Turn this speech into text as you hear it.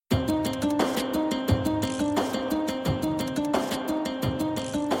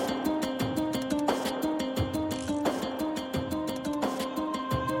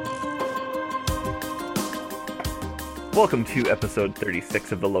welcome to episode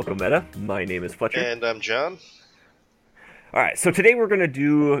 36 of the Local Meta. My name is Fletcher. And I'm John. Alright, so today we're going to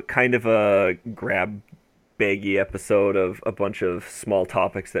do kind of a grab baggy episode of a bunch of small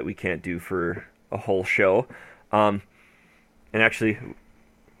topics that we can't do for a whole show. And actually,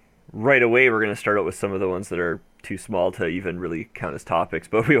 right away we're going to start out with some of the ones that are too small to even really count as topics,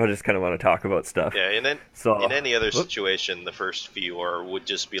 but we just kind of want to talk about stuff. Yeah, and then in any other situation, the first few would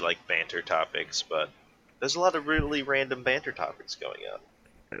just be like banter topics, but there's a lot of really random banter topics going on.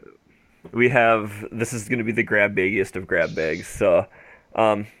 This is going to be the grab baggiest of grab bags, so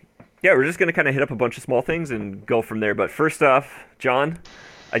yeah, we're just going to kind of hit up a bunch of small things and go from there. But first off, John,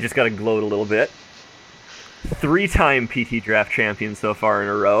 I just got to gloat a little bit. 3-time PT draft champion so far in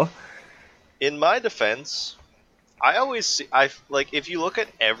a row. In my defense, I always see, if you look at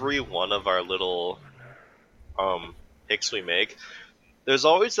every one of our little picks we make, there's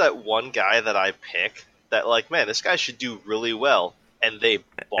always that one guy that I pick that, like, man, this guy should do really well, and they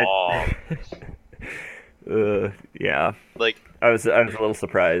bomb. Yeah. Like, I was a little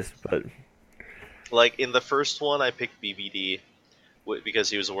surprised, but like in the first one, I picked BBD because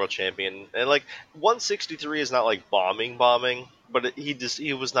he was a world champion, and like 163 is not like bombing, but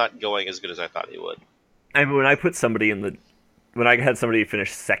he was not going as good as I thought he would. I mean, when I had somebody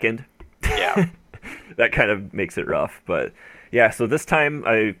finish second, yeah, that kind of makes it rough. But yeah, so this time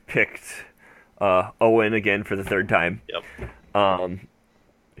I picked Owen again for the third time. Yep.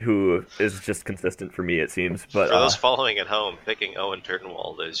 Who is just consistent for me, it seems. But for those following at home, picking Owen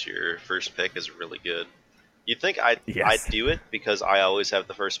Turtenwald as your first pick is really good. You'd think I'd do it because I always have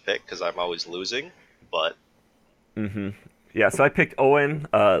the first pick because I'm always losing, but yeah, so I picked Owen,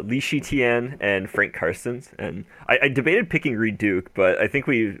 Li Shitian, and Frank Karstens, and I debated picking Reed Duke, but I think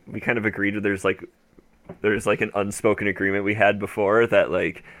we kind of agreed that there's like an unspoken agreement we had before that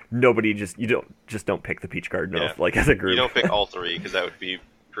like nobody you don't pick the Peach Cardinal like as a group. You don't pick all three because that would be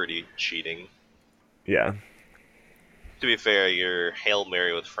pretty cheating. Yeah. To be fair, your Hail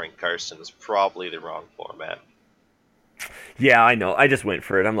Mary with Frank Karsten is probably the wrong format. Yeah, I know. I just went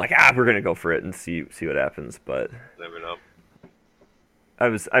for it. I'm like, we're gonna go for it and see what happens. But never know. I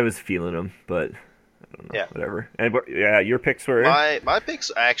was feeling them, but I don't know. Yeah. Whatever. And your picks were my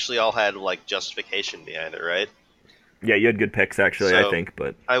picks actually all had like justification behind it, right? Yeah, you had good picks actually. So, I think,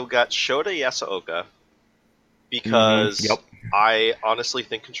 but I got Shota Yasuoka because I honestly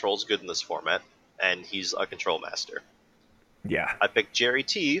think Control's good in this format, and he's a Control master. Yeah. I picked Jerry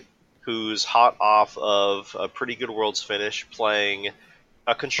T, who's hot off of a pretty good Worlds finish playing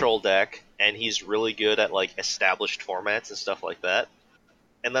a Control deck, and he's really good at like established formats and stuff like that.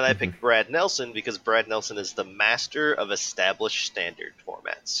 And then I picked Brad Nelson because Brad Nelson is the master of established standard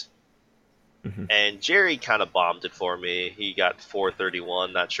formats. And Jerry kind of bombed it for me. He got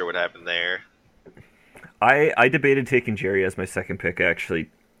 431, not sure what happened there. I debated taking Jerry as my second pick actually,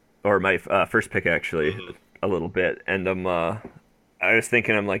 or my first pick actually. A little bit, and I was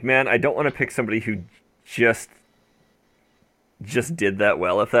thinking, I'm like, man, I don't want to pick somebody who just did that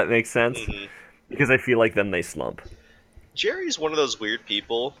well, if that makes sense, because I feel like then they slump. Jerry's one of those weird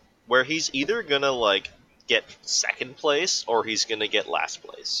people where he's either gonna like get second place or he's gonna get last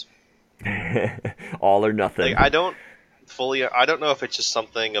place. All or nothing. Like, I don't know if it's just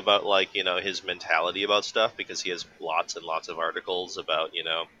something about like, you know, his mentality about stuff, because he has lots and lots of articles about, you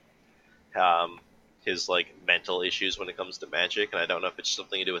know, his like mental issues when it comes to Magic, and I don't know if it's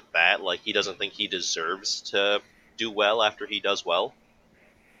something to do with that. Like, he doesn't think he deserves to do well after he does well.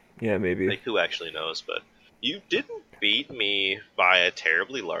 Yeah, maybe. Like, who actually knows? But you didn't beat me by a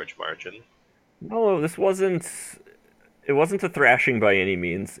terribly large margin. No, it wasn't a thrashing by any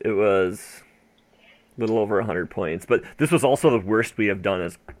means. It was a little over 100 points, but this was also the worst we have done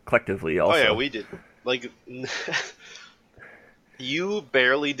as collectively. Also. Oh yeah, we did. Like, you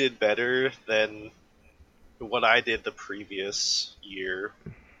barely did better than what I did the previous year.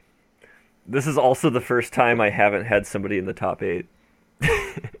 This is also the first time I haven't had somebody in the top 8.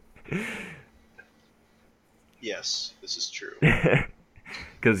 Yes, this is true.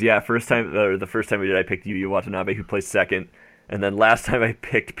 Because the first time we did, I picked Yu Watanabe, who placed second, and then last time I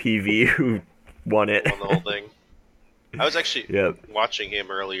picked PV, who won it. Won the whole thing. I was actually watching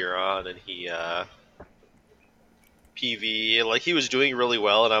him earlier on, and he PV, like, he was doing really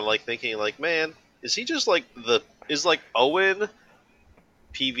well, and I'm like thinking, like, man, is he just like is like Owen,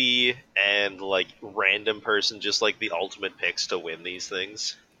 PV, and like random person just like the ultimate picks to win these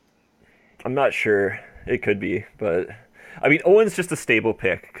things? I'm not sure. It could be, but I mean, Owen's just a stable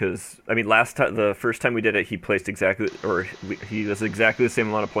pick because I mean, the first time we did it, he placed he was exactly the same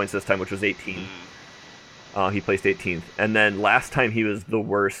amount of points this time, which was 18. He placed 18th, and then last time he was the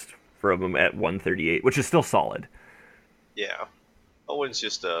worst from him at 138, which is still solid. Yeah. Owen's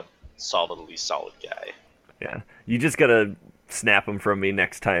just a solidly solid guy. Yeah, you just gotta snap him from me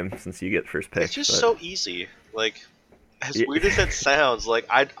next time since you get first It's pick. just But so easy. Like, as yeah, weird as that sounds, like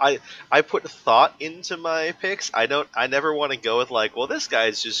I put thought into my picks. I never want to go with like, well, this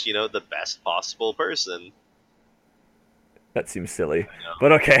guy's just the best possible person. that seems silly, I know.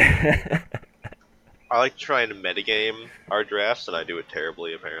 but okay. I like trying to metagame our drafts, and I do it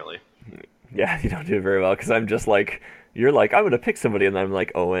terribly, apparently. Yeah, you don't do it very well because I'm just like you're like I'm gonna pick somebody and I'm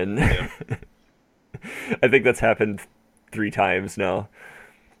like Owen. Yeah. I think that's happened 3 times now.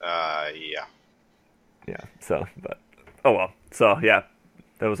 Yeah. Yeah. So, but oh well. So yeah,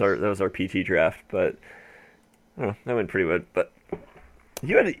 that was our PT draft, but I don't know, that went pretty good. But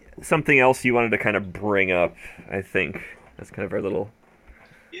you had something else you wanted to kind of bring up. I think that's kind of our little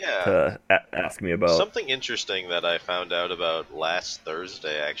Yeah. to ask me about. Something interesting that I found out about last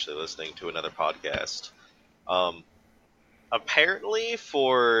Thursday, actually, listening to another podcast. Um, Apparently,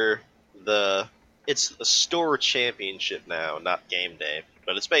 for the it's a store championship now, not game day,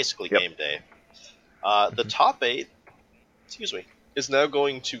 but it's basically Yep. game day. The top eight, excuse me, is now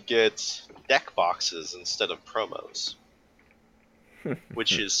going to get deck boxes instead of promos,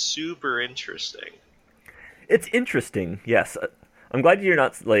 which is super interesting. It's interesting. Yes, I'm glad you're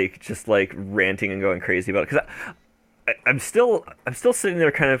not like just like ranting and going crazy about it because I'm still sitting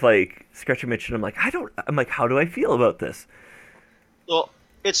there kind of like scratching my chin. I'm like, how do I feel about this? Well,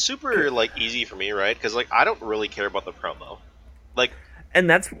 it's super like easy for me, right? Because like I don't really care about the promo. Like And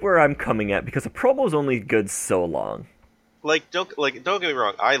that's where I'm coming at because a promo's only good so long. don't get me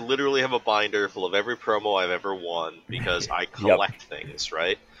wrong. I literally have a binder full of every promo I've ever won because I Yep, collect things,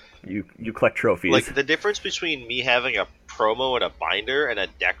 right? you collect trophies. Like the difference between me having a promo in a binder and a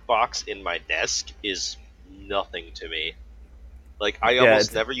deck box in my desk is nothing to me. Like I Yeah, almost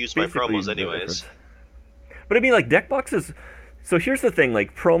it's never use my basically promos no anyways. difference. But I mean, like deck boxes. So here's the thing: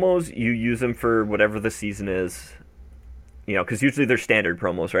 like promos, you use them for whatever the season is. Because usually they're standard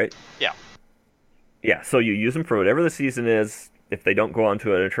promos, right? Yeah, Yeah. So you use them for whatever the season is. If they don't go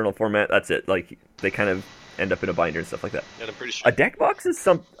onto an eternal format, that's it. Like they kind of end up in a binder and stuff like that. and I'm pretty sure. A deck box is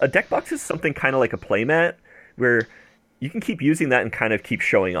something kind of like a playmat where you can keep using that and kind of keep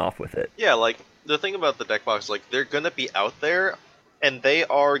showing off with it. Yeah, like the thing about the deck box, like they're gonna be out there, and they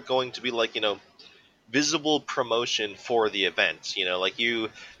are going to be like visible promotion for the event. Like you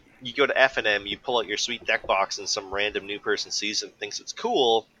go to F&M, you pull out your sweet deck box, and some random new person sees it and thinks it's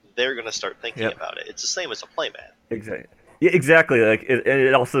cool. They're gonna start thinking Yep. about it. It's the same as a playmat. Exactly. Yeah, exactly. Like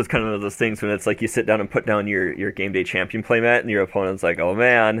it also is kind of one of those things when it's like you sit down and put down your game day champion playmat, and your opponent's like, "Oh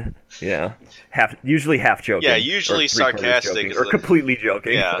man," usually half joking, Yeah, usually or three-quarters sarcastic joking, is or the completely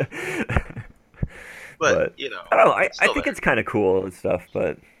joking. yeah, but But I don't know. I still think there. it's kind of cool and stuff,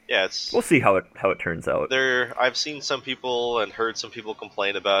 but Yeah, we'll see how it turns out. I've seen some people and heard some people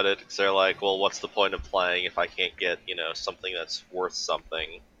complain about it because they're like, well, what's the point of playing if I can't get something that's worth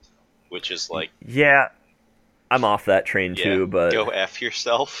something, which is like, Yeah, I'm off that train yeah, too, but go f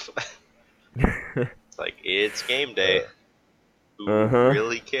yourself. It's like it's game day. Who uh-huh.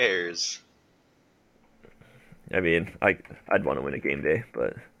 really cares? I mean, I'd want to win a game day,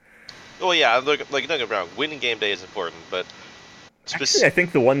 but Well, yeah, like don't get me wrong, winning game day is important, but actually, I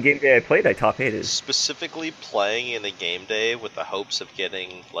think the one game day I played, I top eighted. specifically playing in a game day with the hopes of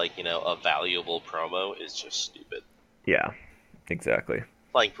getting like a valuable promo is just stupid. Yeah, exactly.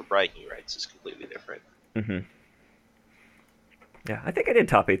 Playing for bragging rights is completely different. hmm Yeah, I think I did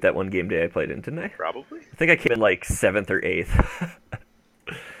top eight that one game day I played in, didn't I? Probably. I think I came in like seventh or eighth.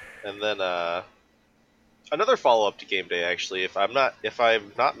 And then another follow up to game day actually, if I'm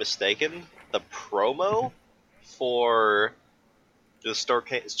not mistaken, the promo for the Store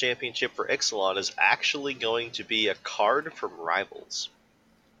Championship for Ixalan is actually going to be a card from Rivals.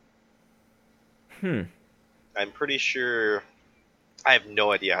 Hmm. I'm pretty sure. I have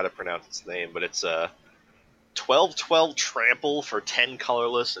no idea how to pronounce its name, but it's a 12/12 trample for 10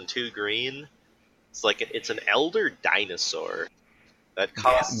 colorless and 2 green. It's an elder dinosaur that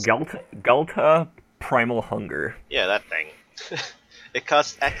costs Galta Primal Hunger. yeah, that thing. It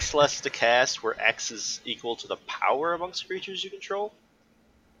costs X less to cast, where X is equal to the power amongst creatures you control.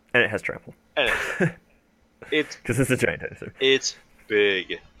 And it has trample. And it's Because it's a giant dinosaur. it's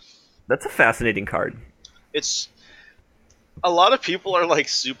big. That's a fascinating card. It's a lot of people are like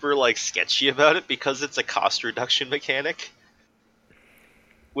super like sketchy about it because it's a cost reduction mechanic,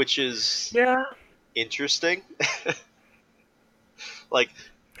 which is Yeah. interesting. Like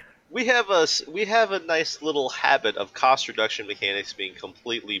we have a nice little habit of cost reduction mechanics being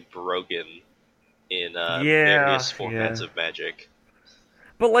completely broken in various formats yeah. of Magic.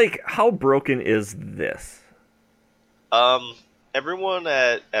 But like, how broken is this? Um, Everyone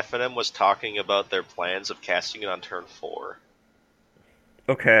at FNM was talking about their plans of casting it on turn 4.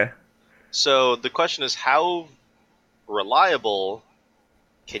 Okay. So the question is, how reliable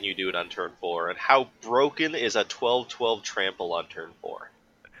can you do it on turn 4, and how broken is a 12/12 trample on turn 4?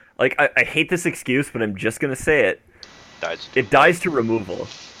 Like, I hate this excuse, but I'm just gonna say it. Dies to It removal. dies to removal.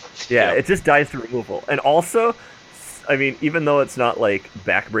 Yeah, Yep. it just dies to removal. And also, I mean, even though it's not like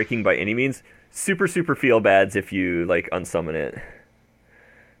backbreaking by any means, super super feel bads if you like unsummon it.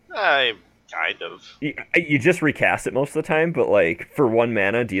 I kind of. You just recast it most of the time, but like for 1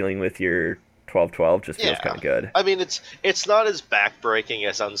 mana, dealing with your 12/12 just feels Yeah. kind of good. I mean, it's not as backbreaking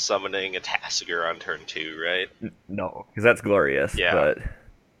as unsummoning a Tasigur on turn 2, right? No, because that's glorious. Yeah. But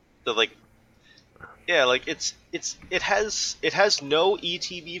So like, yeah, like it has no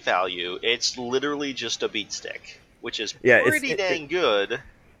ETB value. It's literally just a beat stick, which is yeah, pretty dang good.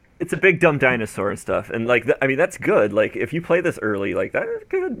 it's a big dumb dinosaur and stuff, and like I mean that's good. Like if you play this early, like that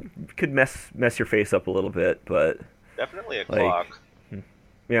could mess your face up a little bit, but Definitely a like clock.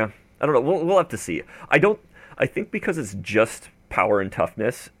 yeah, I don't know. We'll have to see. I think because it's just power and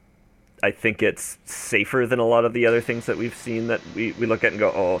toughness. I think it's safer than a lot of the other things that we've seen that we look at and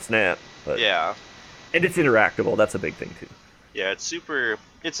go, oh snap. But Yeah. and it's interactable. That's a big thing too. Yeah, it's super.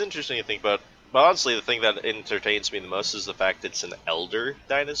 It's interesting to think about. But honestly, the thing that entertains me the most is the fact it's an elder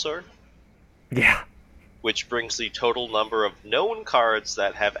dinosaur, Yeah, which brings the total number of known cards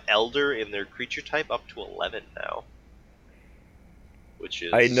that have elder in their creature type up to 11 now. Which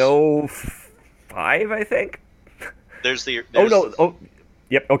is I know 5. I think. there's the Oh there's, no! Oh,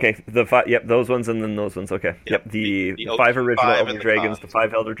 yep. Okay, the 5. Yep, those ones and then those ones. Okay. Yep, Yep. The the 5 original 5 Elder and the Dragons, the cons.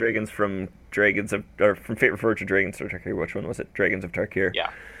 5 Elder Dragons from Dragons of or from Fate Reforged to Dragons of Tarkir. Which one was it? Dragons of Tarkir.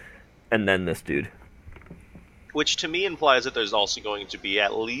 Yeah, And then this dude. which to me implies that there's also going to be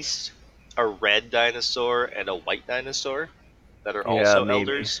at least a red dinosaur and a white dinosaur that are Yeah, also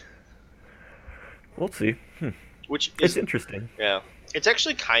maybe. elders. We'll see. Which It's is interesting. Yeah, it's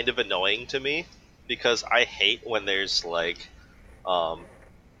actually kind of annoying to me because I hate when there's like um,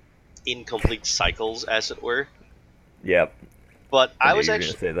 incomplete cycles, as it were. Yep. But I I knew was you were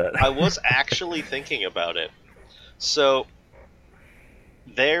gonna actually say that. I was actually thinking about it. So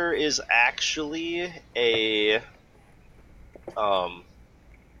there is actually a um,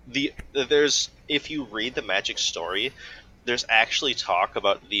 there's if you read the Magic story, there's actually talk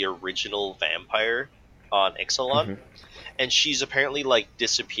about the original vampire on Ixalan, hmm and she's apparently like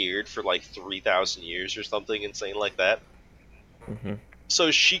disappeared for like 3,000 years or something insane like that. hmm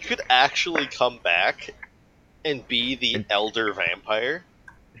So she could actually come back and be the And, elder vampire.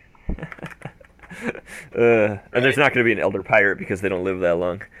 and there's Right? not going to be an Elder Pirate because they don't live that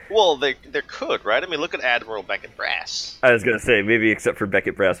long. Well, there could, right? I mean, look at Admiral Beckett Brass. I was going to say maybe except for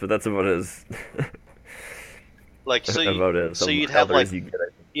Beckett Brass, but that's about as Like, so about as so some you'd have Elder like as you get. I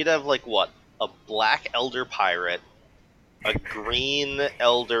think. what, a black elder pirate, a green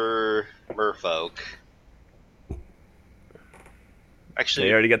elder merfolk. They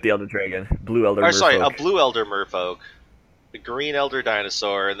Actually, already got the Elder Dragon, Blue Elder or sorry, a Merfolk. blue elder merfolk, a green elder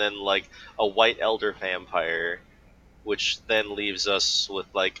dinosaur, and then like a white elder vampire, which then leaves us with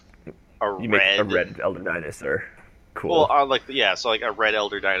like a You make a red. red Elder Dinosaur. Well, Cool. like yeah, so like a red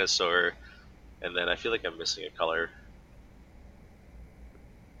elder dinosaur, and then I feel like I'm missing a color.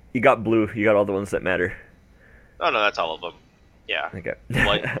 You got blue. You got all the ones that matter. Oh no, that's all of them. Yeah, Okay.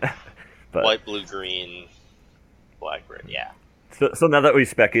 White. But White, blue, green, black, red. Yeah, so now that we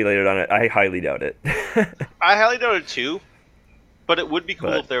speculated on it, I highly doubt it. I highly doubt it too, but it would be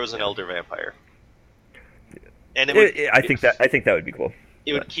cool But, if there was an yeah. elder vampire, and it would. I think that would be cool.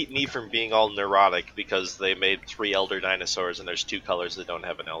 It would But, keep me from being all neurotic because they made 3 elder dinosaurs and there's 2 colors that don't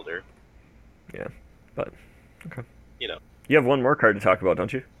have an elder. yeah. But okay. You know. You have one more card to talk about,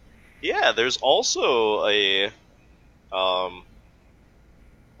 don't you? Yeah, there's also a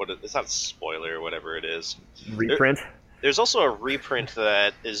it's not a spoiler or whatever it is. Reprint. There's also a reprint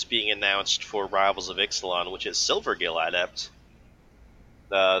that is being announced for Rivals of Ixalan, which is Silvergill Adept.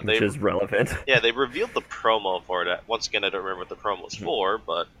 Which is relevant. Yeah, they revealed the promo for it. Once again, I don't remember what the promo was for,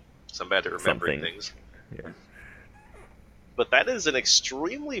 but I'm bad at remembering Something. things. Yeah. But that is an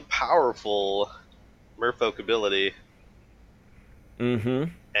extremely powerful Merfolk ability, Mm-hmm.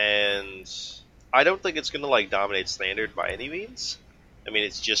 and I don't think it's going to like dominate Standard by any means. I mean,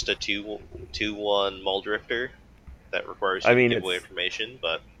 it's just a 2/1 Muldrifter that requires you I mean, to give away it's information,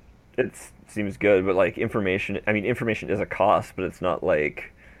 but it seems good, but like information. I mean, information is a cost, but it's not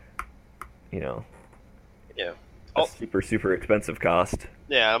like, you know, yeah. a Oh, super super expensive cost.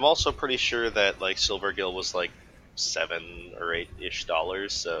 yeah, I'm also pretty sure that like Silvergill was like $7 or $8-ish,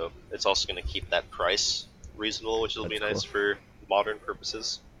 so it's also going to keep that price reasonable, which will be That's nice cool. for modern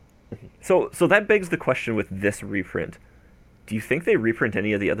purposes. So that begs the question with this reprint. Do you think they reprint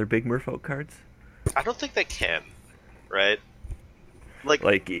any of the other big Merfolk cards? I don't think they can, right? Like,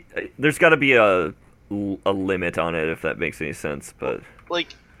 Like, there's got to be a limit on it if that makes any sense. But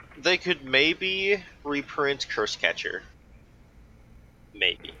like they could maybe reprint Curse Catcher.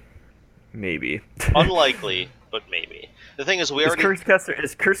 Maybe. maybe Unlikely, but maybe. The thing is, we already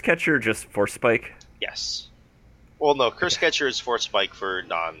Is Curse Catcher just Force Spike? yes. Well, no, Curse Okay. Catcher is Force Spike for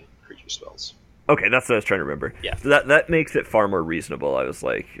non-creature spells. Okay, that's what I was trying to remember. Yeah. So that makes it far more reasonable. I was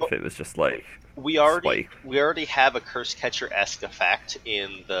like, But if it was just like we already Spike. we already have a Curse Catcher-esque effect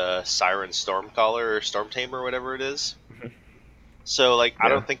in the Siren Stormcaller or Storm Tamer or whatever it is. So, like, I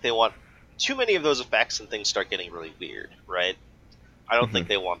Yeah. don't think they want too many of those effects and things start getting really weird, right? I don't think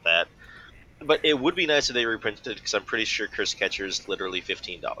they want that. But it would be nice if they reprinted it because I'm pretty sure Curse Catcher is literally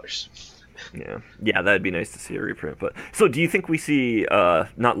 $15. Yeah, that'd be nice to see a reprint. But so, do you think we see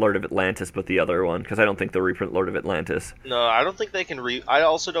not Lord of Atlantis, but the other one? Because I don't think they'll reprint Lord of Atlantis. No, I don't think they can I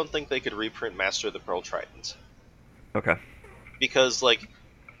also don't think they could reprint Master of the Pearl Trident. Okay. Because, like,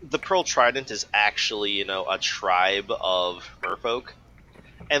 the Pearl Trident is actually, a tribe of merfolk.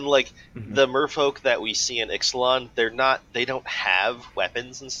 And, like, the merfolk that we see in Ixalan, they don't have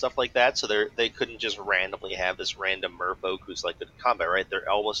weapons and stuff like that, so they couldn't just randomly have this random merfolk who's, like, good in combat, right? They're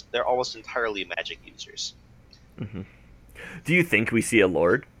almost entirely magic users. Do you think we see a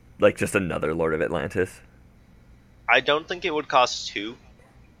Lord, like just another Lord of Atlantis? I don't think it would cost 2.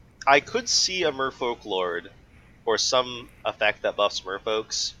 I could see a merfolk lord, or some effect that buffs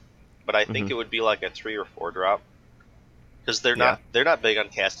merfolks, but I think it would be like a 3 or 4 drop. Because Yeah. they're not big on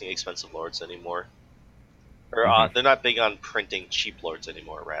casting expensive lords anymore, or they're not big on printing cheap lords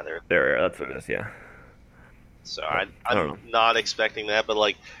anymore. Rather, That's what it is. Yeah. so But, I don't know. I'm not expecting that. But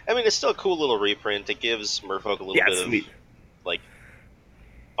like, I mean, it's still a cool little reprint. It gives Merfolk a little Yeah, bit it's of sweet. like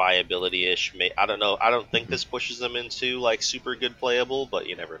viability ish. I don't know. I don't think this pushes them into like super good playable, but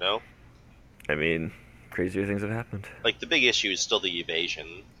you never know. I mean, crazier things have happened. Like the big issue is still the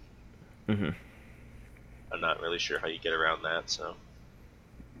evasion. Mm-hmm. I'm not really sure how you get around that. So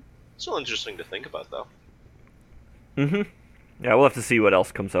still interesting to think about though. Mm-hmm. Yeah, we'll have to see what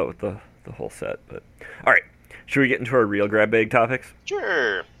else comes out with the whole set. But all right, should we get into our real grab bag topics?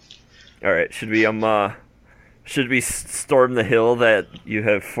 Sure. All right, should we storm the hill that you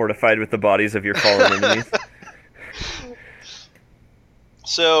have fortified with the bodies of your fallen enemies?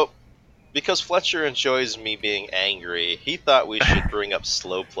 So, because Fletcher enjoys me being angry, he thought we should bring up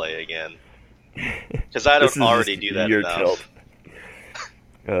slow play again. Because I This don't is already just do that your enough.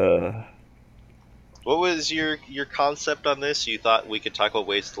 tilt. What was your concept on this? You thought we could talk about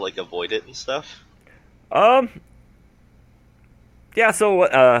ways to like avoid it and stuff? Um. Yeah.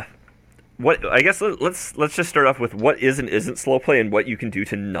 So what? I guess let's just start off with what is and isn't slow play and what you can do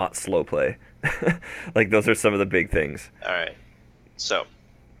to not slow play. Like those are some of the big things. All right. So,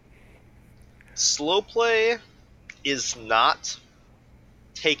 slow play is not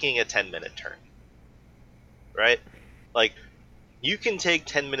taking a 10-minute turn, right? Like, you can take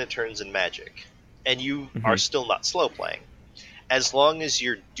 10-minute turns in Magic, and you are still not slow playing, as long as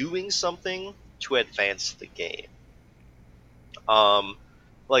you're doing something to advance the game.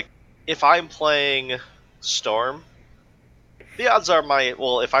 Like, if I'm playing Storm, the odds are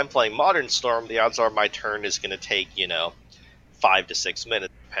if I'm playing Modern Storm, the odds are my turn is going to take, 5 to 6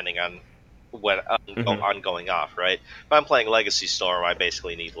 minutes, depending on when on going off, right? If I'm playing Legacy Storm, I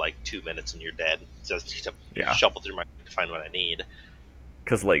basically need like 2 minutes and you're dead. Just to Yeah. shuffle through my to find what I need.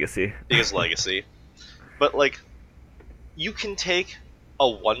 Because legacy. Because Legacy. But like, you can take a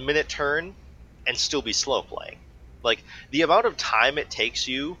 1-minute turn and still be slow playing. Like, the amount of time it takes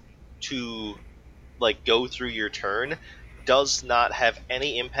you to like go through your turn does not have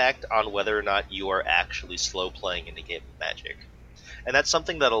any impact on whether or not you are actually slow playing in a game of Magic. And that's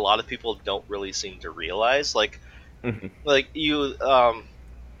something that a lot of people don't really seem to realize. Like you,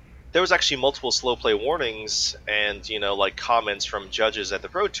 there was actually multiple slow play warnings and like comments from judges at the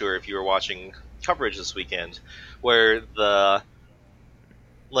Pro Tour if you were watching coverage this weekend, where the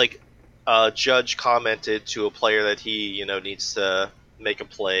judge commented to a player that he needs to make a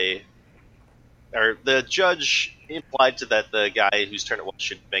play, or the judge implied to that the guy whose turn it was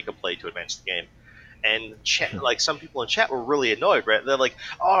should make a play to advance the game. And like some people in chat were really annoyed, right? They're like,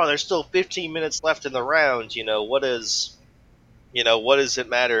 "Oh, there's still 15 minutes left in the round. What does it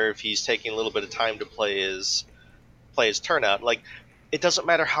matter if he's taking a little bit of time to play his turn out? Like, it doesn't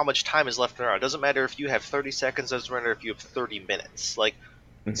matter how much time is left in the round. It doesn't matter if you have 30 seconds. It doesn't matter if you have 30 minutes. Like,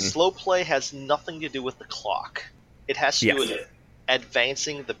 slow play has nothing to do with the clock. It has to do with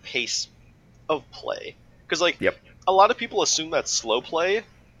advancing the pace of play. Because like Yep. a lot of people assume that slow play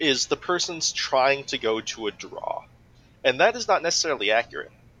is the person's trying to go to a draw, and that is not necessarily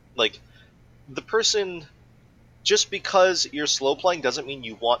accurate. Like the person, just because you're slow playing doesn't mean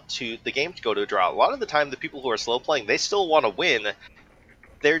you want the game to go to a draw. A lot of the time, the people who are slow playing, they still want to win.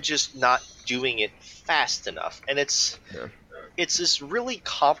 They're just not doing it fast enough, and Yeah. it's this really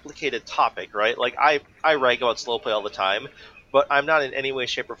complicated topic, right? Like I write about slow play all the time, but I'm not in any way,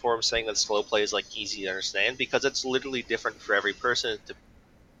 shape, or form saying that slow play is like easy to understand, because it's literally different for every person.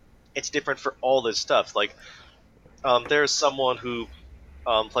 It's different for all this stuff. Like there's someone who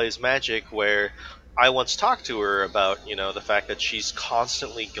plays Magic where I once talked to her about the fact that she's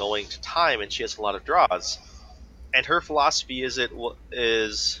constantly going to time and she has a lot of draws, and her philosophy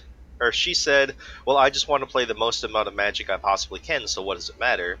is or she said, well, I just want to play the most amount of Magic I possibly can, so what does it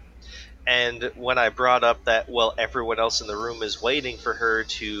matter? And when I brought up that, well, everyone else in the room is waiting for her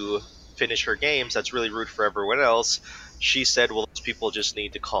to finish her games, that's really rude for everyone else, she said, well, those people just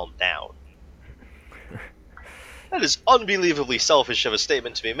need to calm down. That is unbelievably selfish of a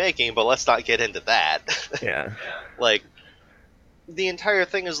statement to be making, but let's not get into that. Yeah. Like, the entire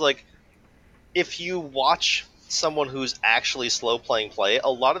thing is like, if you watch someone who's actually slow playing play, a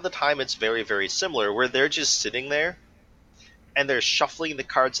lot of the time it's very, very similar, where they're just sitting there and they're shuffling the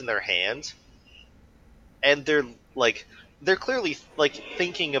cards in their hand, and they're clearly like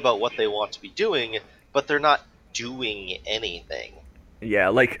thinking about what they want to be doing, but they're not doing anything. Yeah,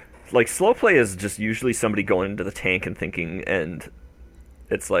 like slow play is just usually somebody going into the tank and thinking, and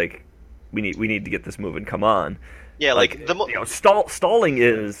it's like we need to get this moving. Come on. Yeah, Like, like the stalling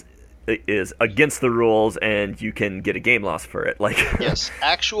is against the rules, and you can get a game loss for it. Like, yes,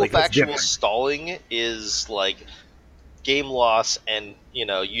 actual like, that's factual different. stalling is like game loss, and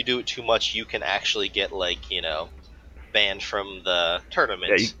you do it too much, you can actually get like banned from the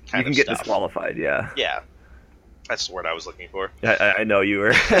tournament Yeah, you kind can of get stuff. disqualified. Yeah, Yeah, that's the word I was looking for. I know you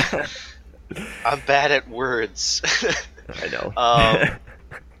were. I'm bad at words. I know.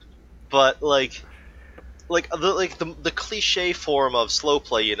 But the cliche form of slow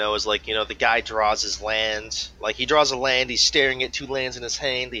play, is like the guy draws his land, like he draws a land, he's staring at two lands in his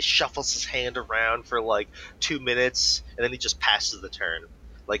hand, he shuffles his hand around for like 2 minutes, and then he just passes the turn.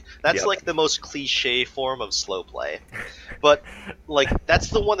 Like that's Yep. like the most cliche form of slow play, but like that's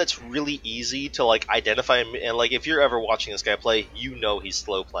the one that's really easy to like identify, and like if you're ever watching this guy play, he's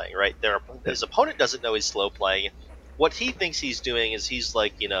slow playing, right? His opponent doesn't know he's slow playing. What he thinks he's doing is he's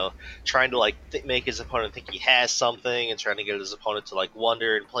like trying to like make his opponent think he has something, and trying to get his opponent to like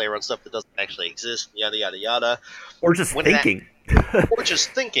wonder and play around stuff that doesn't actually exist, yada yada yada. Or just When thinking. or just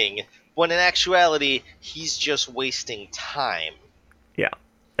thinking, when in actuality he's just wasting time. Yeah.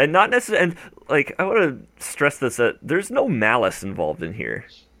 And not necessarily, and like I want to stress this, that there's no malice involved in here.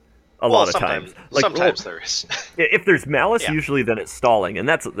 A lot of times, like, sometimes there is. if there's malice, Yeah. usually then it's stalling, and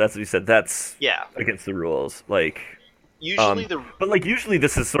that's what you said. That's Yeah. against the rules. Like, Usually but like usually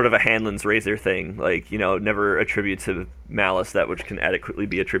this is sort of a Hanlon's razor thing. Like, never attribute to malice that which can adequately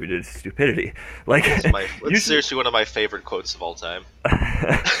be attributed to stupidity. Like, it's seriously one of my favorite quotes of all time.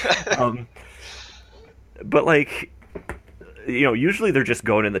 But like, usually they're just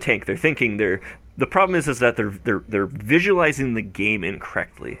going in the tank. They're thinking. The problem is that they're visualizing the game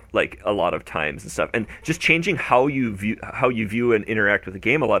incorrectly, like a lot of times and stuff. And just changing how you view and interact with the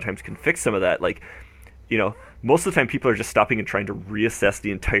game a lot of times can fix some of that. Like, most of the time people are just stopping and trying to reassess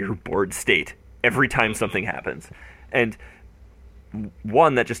the entire board state every time something happens. And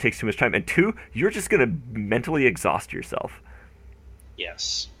one, that just takes too much time, and two, you're just going to mentally exhaust yourself.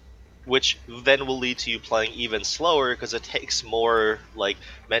 Yes. Which then will lead to you playing even slower, because it takes more like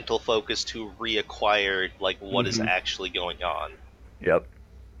mental focus to reacquire like what is actually going on. Yep.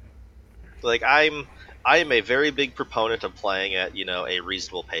 Like I am a very big proponent of playing at a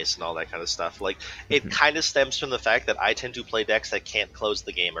reasonable pace and all that kind of stuff. Like it kind of stems from the fact that I tend to play decks that can't close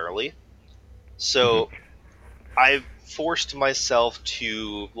the game early, so I've forced myself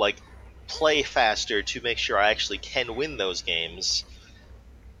to like play faster to make sure I actually can win those games.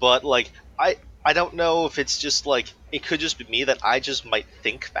 But like I don't know if it's just like, it could just be me that I just might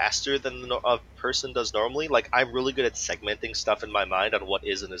think faster than a person does normally. Like I'm really good at segmenting stuff in my mind on what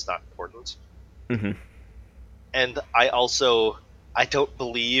is and is not important. And I don't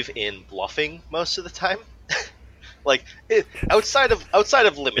believe in bluffing most of the time. Like outside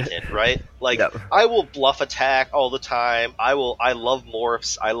of limited, right? Like Yep. I will bluff attack all the time. I love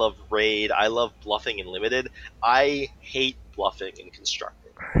morphs. I love raid. I love bluffing in limited. I hate bluffing in constructed.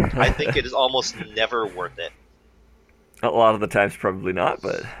 I think it is almost never worth it. A lot of the times, probably not,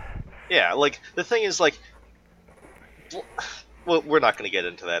 but Yeah, like the thing is like well, we're not going to get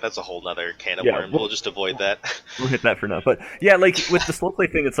into that. That's a whole nother can of Yeah, worms. We'll just avoid that. we'll hit that for now. But yeah, like with the slow play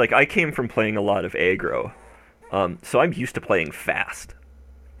thing, it's like I came from playing a lot of aggro, so I'm used to playing fast.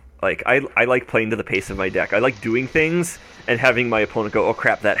 Like I like playing to the pace of my deck. I like doing things and having my opponent go, "Oh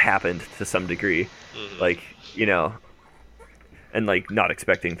crap, that happened" to some degree. Hmm. Like you know, and like not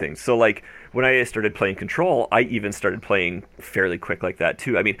expecting things. So like when I started playing Control, I even started playing fairly quick like that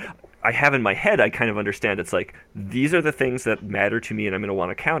too. I mean, I have in my head, I kind of understand it's like these are the things that matter to me, and I'm going to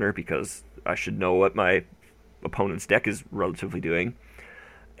want to counter because I should know what my opponent's deck is relatively doing.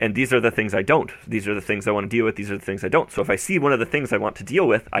 And these are the things I don't. These are the things I want to deal with. These are the things I don't. So if I see one of the things I want to deal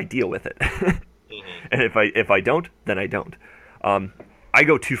with, I deal with it. Hmm. And if I don't, then I don't. Um, I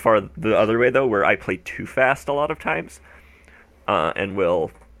go too far the other way though, where I play too fast a lot of times, and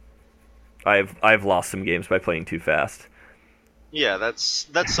will I've lost some games by playing too fast. Yeah, that's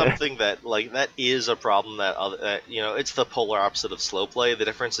something that like that is a problem that it's the polar opposite of slow play. The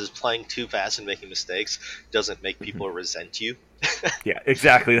difference is playing too fast and making mistakes doesn't make Mhm. people resent you. Yeah,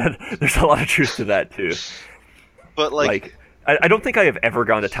 exactly. There's a lot of truth to that too. But like Like, I don't think I have ever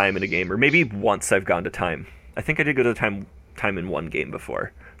gone to time in a game, or maybe once I've gone to time. I think I did go to time in one game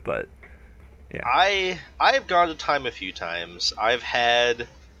before, but yeah. I've gone to time a few times. I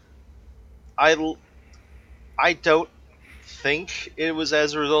I don't think it was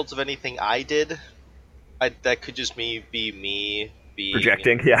as a result of anything I did. That could just be me being,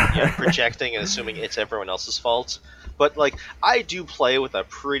 Projecting, yeah, yeah. projecting and assuming it's everyone else's fault. But like I do play with a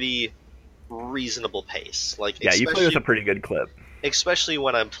pretty reasonable pace. Like Yeah, you play with a pretty good clip. especially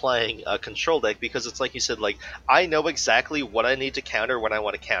when I'm playing a control deck because it's like you said, like I know exactly what I need to counter when I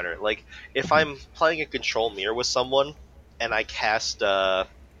want to counter. Like if Mhm. I'm playing a control mirror with someone and I cast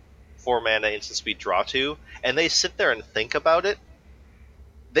 4 mana instant speed draw 2, and they sit there and think about it,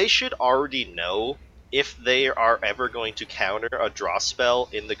 they should already know if they are ever going to counter a draw spell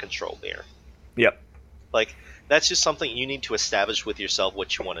in the control mirror. Yep. Like that's just something you need to establish with yourself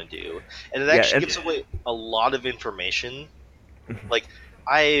what you want to do, and it Yeah, actually gives away a lot of information. Like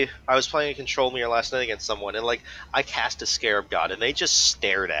I was playing a control mirror last night against someone, and like I cast a Scarab God, and they just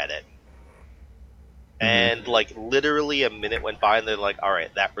stared at it, mhm. and like literally a minute went by, and they're like, "All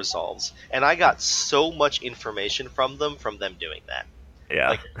right, that resolves." And I got so much information from them doing that. Yeah.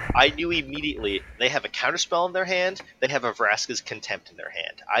 Like I knew immediately they have a counterspell in their hand, they have a Vraska's Contempt in their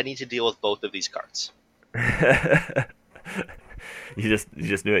hand. I need to deal with both of these cards. You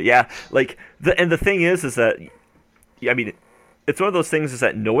just knew it. Yeah, like the thing is that I mean, it's one of those things is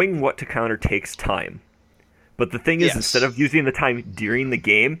that knowing what to counter takes time. But the thing is, instead Yes. of using the time during the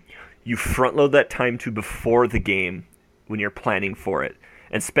game, you front load that time to before the game when you're planning for it,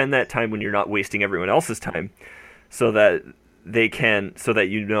 and spend that time when you're not wasting everyone else's time, so that so that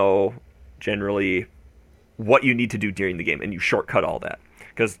you know generally what you need to do during the game, and you shortcut all that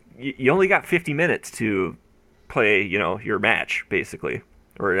because you only got 50 minutes to play, your match basically,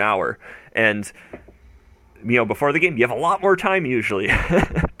 or an hour, and before the game you have a lot more time usually.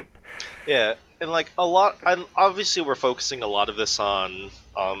 Yeah, and like a lot. Obviously, we're focusing a lot of this on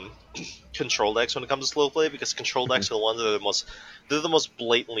control decks when it comes to slow play because control decks are the ones that are the most. They're the most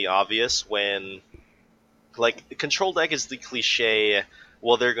blatantly obvious when like the control deck is the cliche.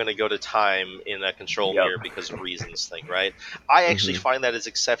 Well, they're going to go to time in a control Yep. mirror because of reasons thing, right? I actually Hmm. find that is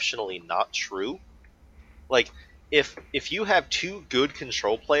exceptionally not true. Like if you have two good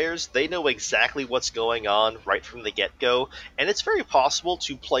control players, they know exactly what's going on right from the get go, and it's very possible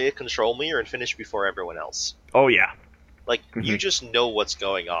to play a control mirror and finish before everyone else. Oh yeah. Like Hmm. you just know what's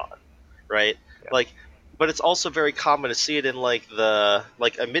going on, right? Yeah. Like, but it's also very common to see it in like the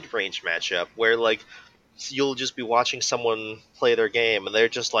like a mid range matchup where like you'll just be watching someone play their game and they're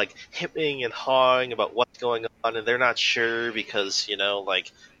just like hipping and hawing about what's going on and they're not sure because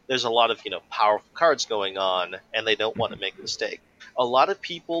like there's a lot of powerful cards going on and they don't want to make a mistake. A lot of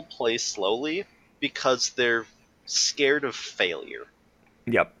people play slowly because they're scared of failure.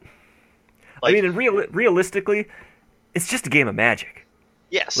 Yep. I Like mean, and realistically, it's just a game of Magic.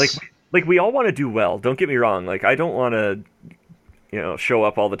 Like, yes, like we all want to do well. Don't get me wrong. Like, I don't want to, show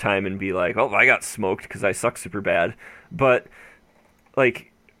up all the time and be like, "Oh, I got smoked because I suck super bad." But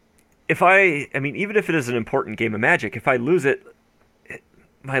like, I mean, even if it is an important game of Magic, if I lose it,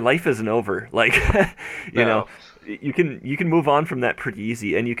 my life isn't over. Like, you know, no. you can move on from that pretty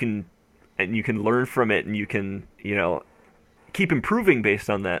easy, and you can learn from it, and you can keep improving based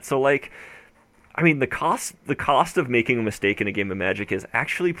on that. So like, I mean, the cost of making a mistake in a game of Magic is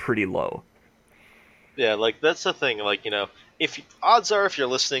actually pretty low. Yeah, like that's the thing. Like if odds are if you're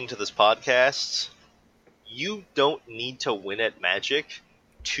listening to this podcast, you don't need to win at Magic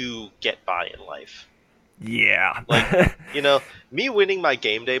to get by in life. Yeah. Like, me winning my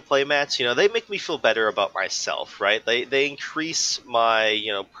game day playmats, they make me feel better about myself, right? They increase my,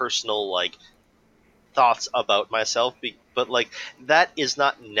 personal, like, thoughts about myself, but, like, that is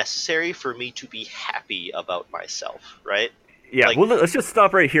not necessary for me to be happy about myself, right? Yeah, Like, well, let's just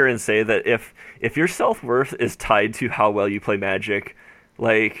stop right here and say that if your self worth is tied to how well you play Magic,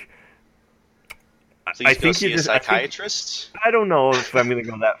 like I please go think you see a just psychiatrist. I don't know if I'm going to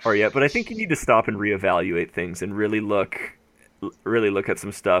go that far yet, but I think you need to stop and reevaluate things and really look at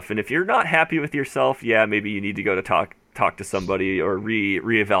some stuff. And if you're not happy with yourself, yeah, maybe you need to go to talk to somebody or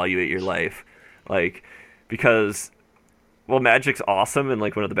reevaluate your life, like because well, Magic's awesome and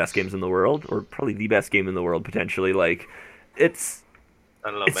like one of the best games in the world, or probably the best game in the world potentially. Like it's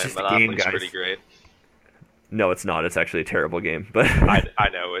I don't know, it's man. just a game, Monopoly's guys. pretty great. No, it's not. It's actually a terrible game, but I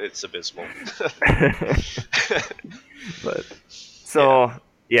know it's abysmal. but Yeah, so like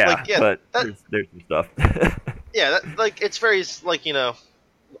yeah, yeah, but that there's some stuff. yeah, like it's very like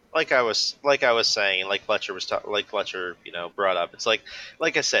like I was saying, like like Fletcher, brought up. It's like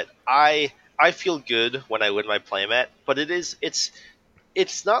I said, I feel good when I win my playmat, but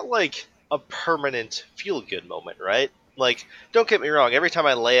it's not like a permanent feel good moment, right? Like, don't get me wrong. Every time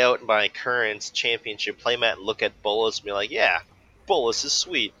I lay out my current championship playmat and look at Bolas and be like, yeah, Bolas is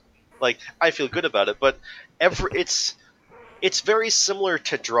sweet. Like, I feel good about it, but every it's very similar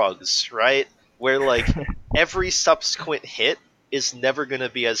to drugs, right? Where like every subsequent hit is never going to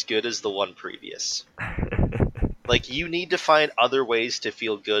be as good as the one previous. Like, you need to find other ways to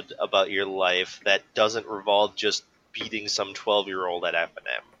feel good about your life that doesn't revolve just beating some 12-year-old at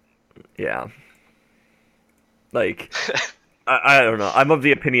F&M. Yeah, like I don't know. I'm of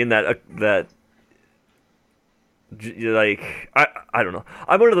the opinion that like I don't know.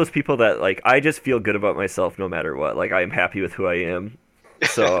 I'm one of those people that like I just feel good about myself no matter what. Like I am happy with who I am.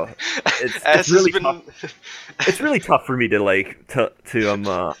 So it's As has really tough. been, It's really tough for me to like to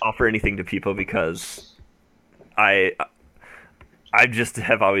offer anything to people because I I just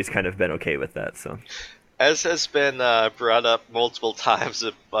have always kind of been okay with that. So as has been brought up multiple times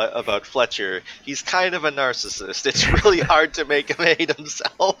about Fletcher, he's kind of a narcissist. It's really hard to make him hate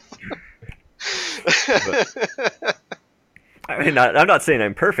himself. but I mean I'm not saying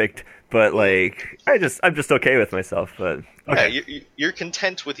I'm perfect, but like I'm just okay with myself. But Yeah, okay. you're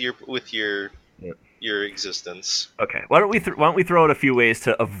content with your Yeah. your existence. Okay. Why don't we throw out a few ways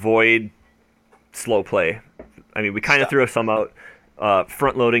to avoid slow play? I mean, we kind of Stop. threw some out.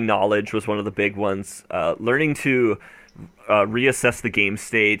 Front loading knowledge was one of the big ones. Learning to reassess the game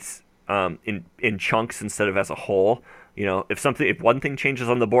states in chunks instead of as a whole. You know, if one thing changes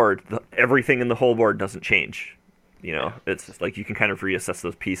on the board, everything in the whole board doesn't change. You know, Yeah. it's just like you can kind of reassess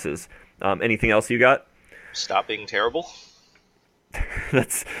those pieces. Anything else you got? Stop being terrible.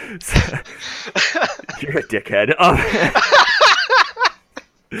 That's you're a dickhead.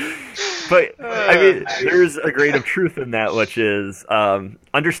 But I mean, there's a grain of truth in that, which is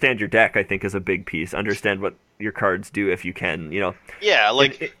understand your deck. I think is a big piece. Understand what your cards do if you can. You know, Yeah, and,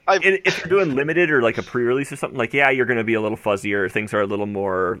 like I if you're doing limited or like a pre-release or something, like yeah, you're going to be a little fuzzier. Things are a little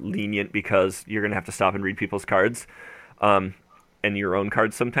more lenient because you're going to have to stop and read people's cards, and your own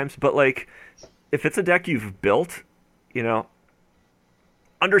cards sometimes. But like, if it's a deck you've built, you know,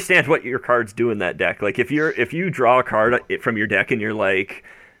 understand what your cards do in that deck. Like if you draw a card from your deck and you're like,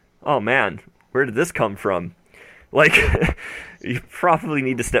 oh man, where did this come from? Like, you probably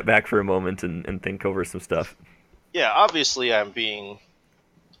need to step back for a moment and think over some stuff. yeah, obviously I'm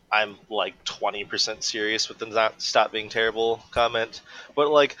like 20% serious with the not stop being terrible comment, but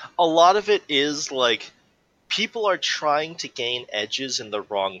like a lot of it is like people are trying to gain edges in the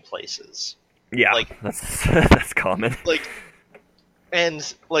wrong places. Yeah, Like that's common. like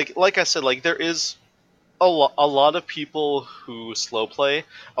and like I said, like there is a lot of people who slow play.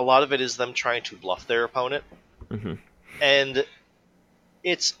 A lot of it is them trying to bluff their opponent, Hmm. and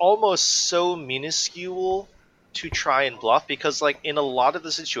it's almost so minuscule to try and bluff because like in a lot of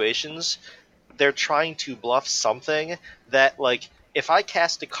the situations they're trying to bluff something that like if I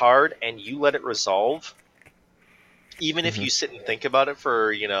cast a card and you let it resolve, even if Hmm. you sit and think about it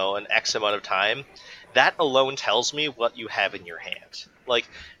for an X amount of time, that alone tells me what you have in your hand. Like,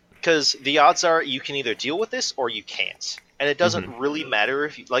 because the odds are you can either deal with this or you can't, and it doesn't Hmm. really matter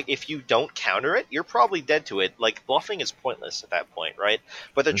if you don't counter it, you're probably dead to it. Like bluffing is pointless at that point, right?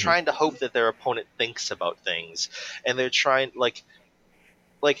 But they're Hmm. trying to hope that their opponent thinks about things, and they're trying like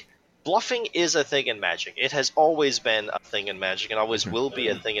bluffing is a thing in Magic. It has always been a thing in Magic and always will be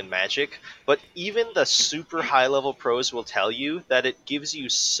a thing in Magic. But even the super high level pros will tell you that it gives you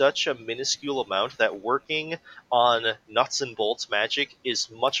such a minuscule amount that working on nuts and bolts Magic is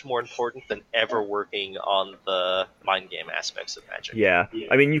much more important than ever working on the mind game aspects of Magic. Yeah.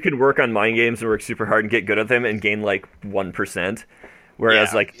 I mean, you could work on mind games and work super hard and get good at them and gain like 1%. Whereas,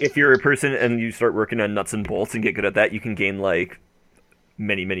 Yeah. like, if you're a person and you start working on nuts and bolts and get good at that, you can gain like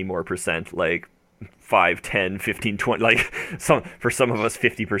many, many more percent, like 5, 10, 15, 20, like for some of us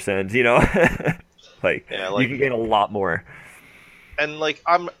 50%, you know? Like, Yeah, you like, can gain a lot more. and like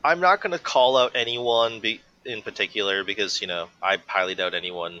I'm not gonna call out anyone in particular because I highly doubt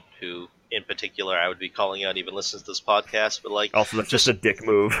anyone who in particular I would be calling out even listens to this podcast. But like, Also, that's just a dick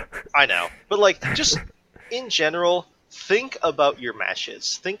move. I know, but like, just in general, think about your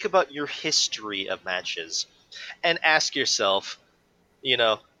matches. Think about your history of matches, and ask yourself,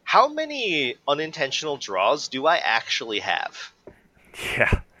 how many unintentional draws do I actually have?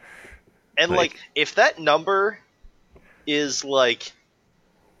 Yeah. And like, if that number is like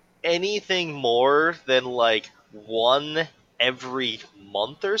anything more than like one every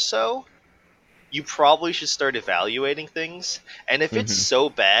month or so, you probably should start evaluating things. And if it's so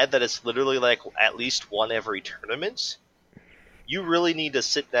bad that it's literally like at least one every tournament, you really need to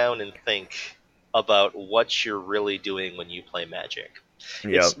sit down and think about what you're really doing when you play Magic.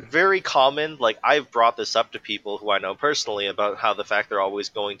 Yep. It's very common, like I've brought this up to people who I know personally about how the fact they're always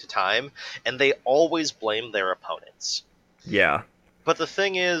going to time, and they always blame their opponents. Yeah. But the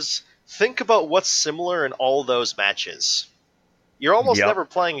thing is, think about what's similar in all those matches. You're almost never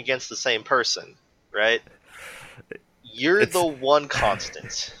playing against the same person, right? You're the one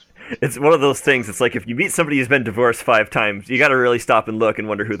constant. It's one of those things. It's like if you meet somebody who's been divorced 5 times, you got to really stop and look and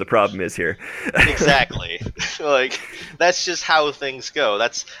wonder who the problem is here. Exactly. Like, that's just how things go.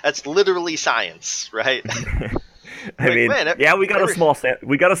 That's literally science, right? I mean, man, yeah, we got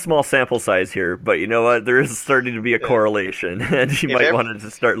a small sample size here, but you know what? There is starting to be a correlation, and you might want to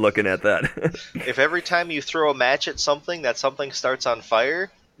start looking at that. If every time you throw a match at something, that something starts on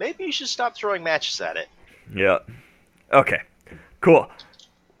fire, maybe you should stop throwing matches at it. Yeah. Okay. Cool.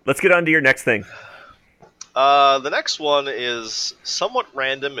 Let's get on to your next thing. The next one is somewhat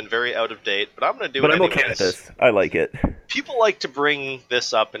random and very out of date, but I'm going to do it anyways. But I'm okay with this. I like it. People like to bring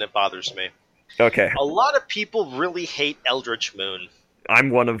this up, and it bothers me. Okay. A lot of people really hate Eldritch Moon.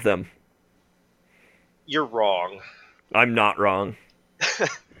 I'm one of them. You're wrong. I'm not wrong.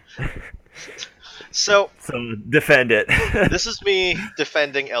 So defend it. This is me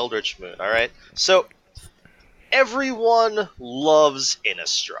defending Eldritch Moon, alright? So, everyone loves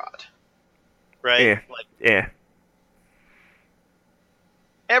Innistrad, right? Yeah.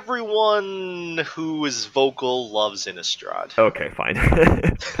 Everyone who is vocal loves Innistrad. Okay, fine.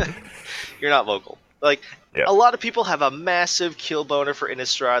 You're not vocal. Like, a lot of people have a massive kill boner for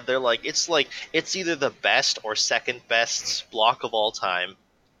Innistrad. They're like, it's either the best or second best block of all time.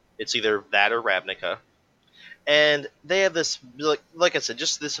 It's either that or Ravnica. And they have this, like I said,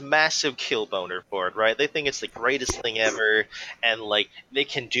 just this massive kill boner for it, right? They think it's the greatest thing ever, and, like, they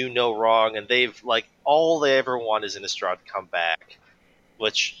can do no wrong, and they've, like, all they ever want is Innistrad to come back.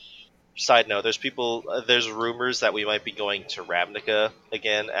 Which, side note, there's rumors that we might be going to Ravnica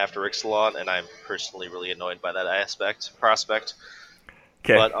again after Ixalan, and I'm personally really annoyed by that prospect.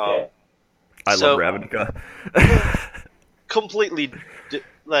 Okay. But, I love Ravnica. Completely,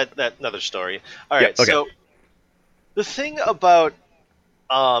 that another story. Alright, okay. So, the thing about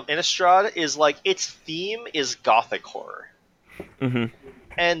Innistrad is, like, its theme is gothic horror. Mm-hmm.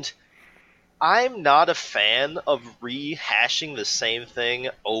 And I'm not a fan of rehashing the same thing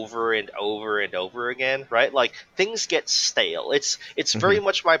over and over and over again, right? Like, things get stale. It's very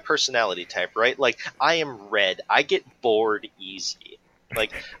much my personality type, right? Like, I am red. I get bored easy.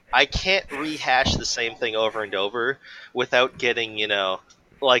 Like, I can't rehash the same thing over and over without getting,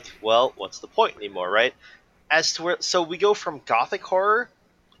 like, well, what's the point anymore, right? So we go from gothic horror,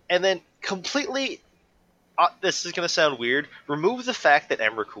 and then completely, this is going to sound weird, remove the fact that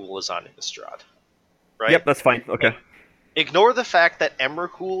Emrakul is on Innistrad, right? Yep, that's fine. Okay. Ignore the fact that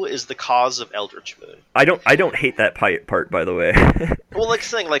Emrakul is the cause of Eldritch Moon. I don't hate that part, by the way. Well, like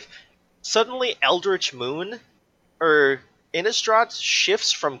saying, like, suddenly Eldritch Moon, or Innistrad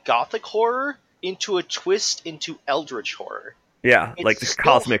shifts from gothic horror into a twist into Eldritch horror. Yeah, like the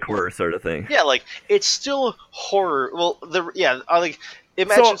cosmic horror sort of thing. Yeah, like, it's imagine some of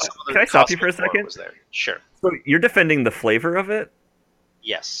the can I stop you for a second? Was there. Sure. So you're defending the flavor of it?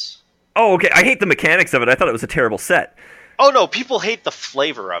 Yes. Oh, okay. I hate the mechanics of it. I thought it was a terrible set. Oh no, people hate the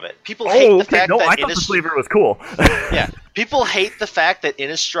flavor of it. People hate Oh, the okay. fact No, that I thought the flavor was cool. yeah, people hate the fact that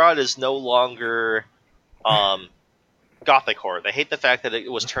Innistrad is no longer um, gothic horror. They hate the fact that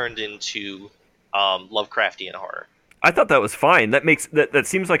it was turned into Lovecraftian horror. I thought that was fine. That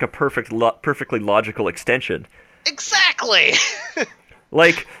seems like a perfectly logical extension. Exactly.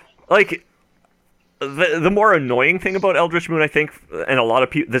 Like like the more annoying thing about Eldritch Moon, I think, and a lot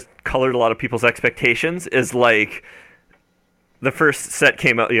of people, this colored a lot of people's expectations, is like the first set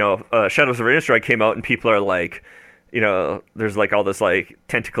came out, Shadows of Innistrad came out, and people are like, there's like all this like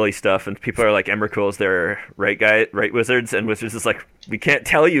tentacly stuff, and people are like, Emrakul's there, right, wizards, and wizards is like, we can't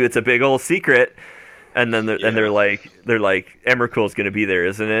tell you, it's a big old secret. And then they're like Emrakul's gonna be there,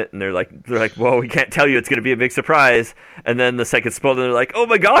 isn't it? And they're like, well, we can't tell you, it's gonna be a big surprise. And then the second spell, they're like, oh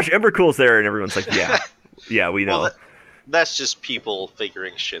my gosh, Emrakul's there, and everyone's like, yeah, we know. Well, that's just people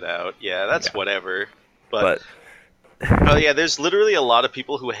figuring shit out. Yeah, that's whatever. But oh yeah, there's literally a lot of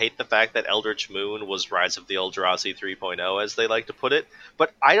people who hate the fact that Eldritch Moon was Rise of the Eldrazi 3.0, as they like to put it.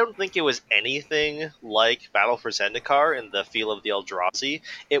 But I don't think it was anything like Battle for Zendikar in the feel of the Eldrazi.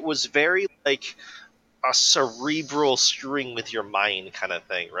 It was very like a cerebral string with your mind kind of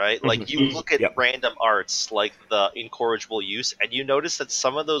thing, right? Like you look at random arts like the Incorrigible Use, and you notice that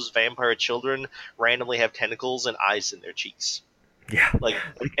some of those vampire children randomly have tentacles and eyes in their cheeks. Yeah, like,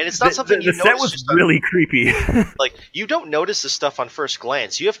 and it's not something you notice. The set was really creepy. Like, you don't notice this stuff on first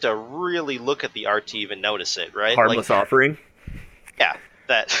glance. You have to really look at the art to even notice it, right? Harmless offering. Yeah,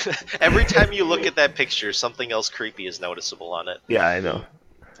 that every time you look at that picture, something else creepy is noticeable on it. Yeah, I know.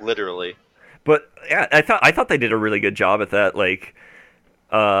 Literally. But yeah, I thought they did a really good job at that, like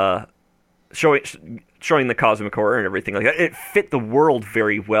showing the cosmic horror and everything like that. It fit the world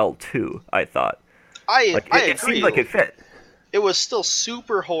very well too, I thought. I agree. It seemed like it fit. It was still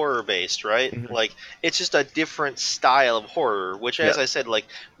super horror based, right? Mm-hmm. Like, it's just a different style of horror, which, as I said, like,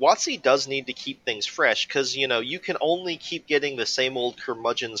 WotC does need to keep things fresh, because, you can only keep getting the same old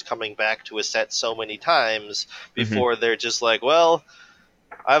curmudgeons coming back to a set so many times before they're just like, well,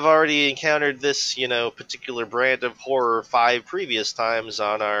 I've already encountered this, particular brand of horror 5 previous times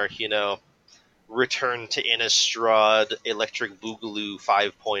on our, Return to Innistrad Electric Boogaloo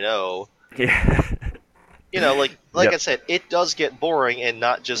 5.0. Yeah. I said, it does get boring, and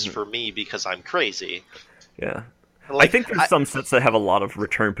not just for me because I'm crazy. Yeah. I think there's some sets that have a lot of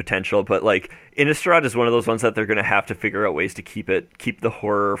return potential, but like Innistrad is one of those ones that they're going to have to figure out ways to keep the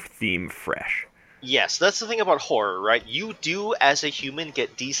horror theme fresh. Yes, that's the thing about horror, right? You do, as a human,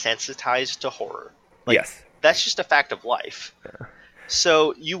 get desensitized to horror. Yes. That's just a fact of life. Yeah.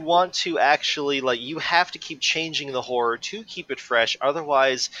 So you want to actually, you have to keep changing the horror to keep it fresh,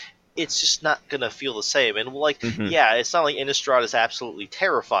 otherwise it's just not going to feel the same. And, it's not like Innistrad is absolutely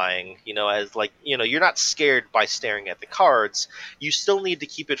terrifying, you're not scared by staring at the cards. You still need to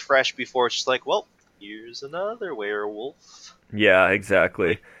keep it fresh before it's just like, well, here's another werewolf. Yeah,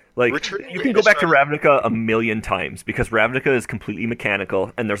 exactly. Like, you can go back to Ravnica a million times, because Ravnica is completely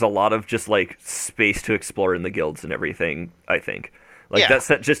mechanical, and there's a lot of just, space to explore in the guilds and everything, I think. That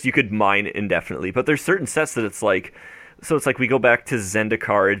set, just, you could mine indefinitely. But there's certain sets that it's like... So it's like we go back to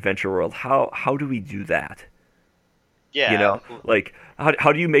Zendikar Adventure World. How do we do that? Yeah.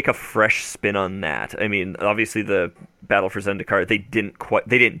 How do you make a fresh spin on that? I mean, obviously the Battle for Zendikar, they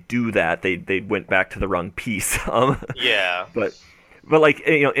didn't do that. They went back to the wrong piece. Yeah. But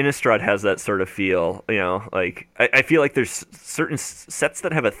Innistrad has that sort of feel. I feel like there's certain sets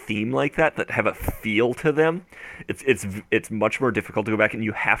that have a theme like that have a feel to them. It's much more difficult to go back, and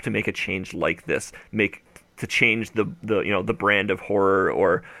you have to make a change like this. To change the brand of horror,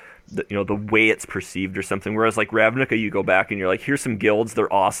 or the way it's perceived or something. Whereas like Ravnica, you go back and you're like, here's some guilds,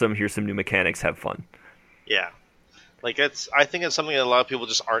 they're awesome, here's some new mechanics, have fun. Yeah. I think it's something that a lot of people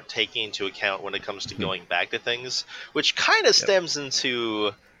just aren't taking into account when it comes to going back to things, which kind of stems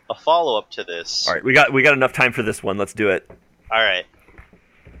into a follow-up to this. All right, we got enough time for this one. Let's do it. All right.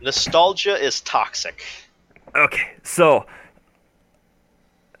 Nostalgia is toxic. Okay, so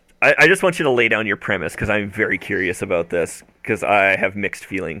I just want you to lay down your premise, because I'm very curious about this, because I have mixed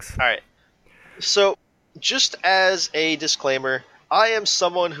feelings. All right. So, just as a disclaimer, I am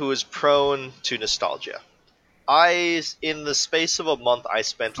someone who is prone to nostalgia. In the space of a month, I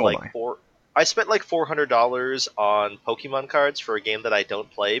spent $400 on Pokemon cards for a game that I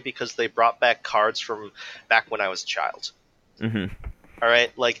don't play, because they brought back cards from back when I was a child. Mm-hmm. All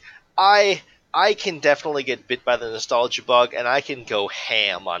right, I can definitely get bit by the nostalgia bug, and I can go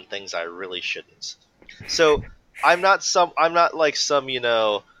ham on things I really shouldn't. So I'm not like some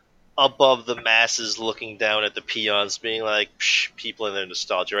above the masses looking down at the peons, being like, psh, people in their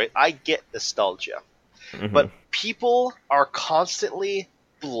nostalgia, right? I get nostalgia. Hmm. but people are constantly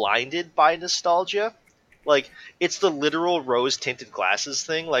blinded by nostalgia. Like, it's the literal rose tinted glasses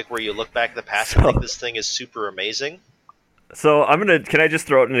thing, like where you look back in the past and think So, this thing is super amazing. so I'm gonna. Can I just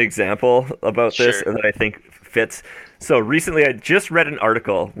throw out an example about this Sure. that I think fits? So recently, I just read an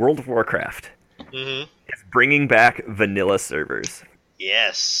article. World of Warcraft Hmm. is bringing back vanilla servers.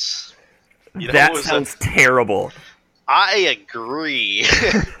 Yes. You know what That was a. sounds terrible. I agree.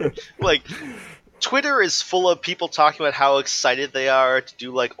 Like, Twitter is full of people talking about how excited they are to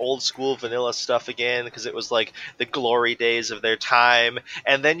do like old school vanilla stuff again because it was like the glory days of their time.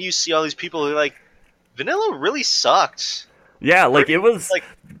 And then you see all these people who are like, vanilla really sucked. Yeah, Bur- like it was. like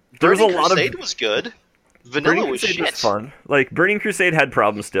There was a Burning lot of Crusade was good. Burning Vanilla was Crusade was shit. fun. Like Burning Crusade had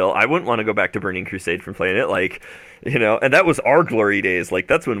problems still. I wouldn't want to go back to Burning Crusade from playing it. Like, and that was our glory days. Like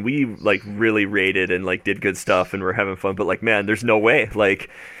that's when we like really raided and like did good stuff and were having fun. But like, man, there's no way. Like,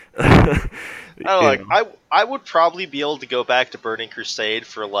 I don't know, you like I would probably be able to go back to Burning Crusade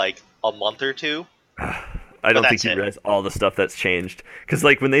for like a month or two, I but don't think that's you it. realize all the stuff that's changed. Because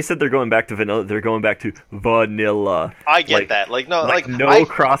like when they said they're going back to vanilla, they're going back to vanilla. I get Like, that. Like no, like like no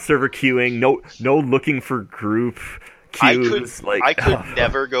cross server queuing, no looking for group I could queues. Like, I could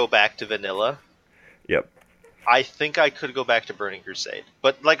never go back to vanilla. Yep. I think I could go back to Burning Crusade,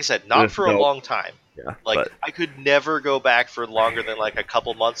 but like I said, not for a No. long time. Yeah. Like But I could never go back for longer than like a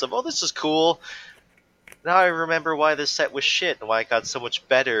couple months of this is cool. Now I remember why this set was shit and why it got so much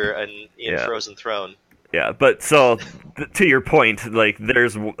better in yeah. Frozen Throne. Yeah, but so to your point, like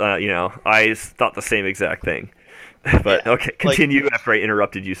there's, I thought the same exact thing. But Yeah, okay, like continue after I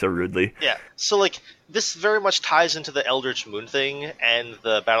interrupted you so rudely. yeah. So like this very much ties into the Eldritch Moon thing and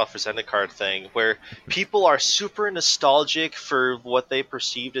the Battle for Zendikar thing, where people are super nostalgic for what they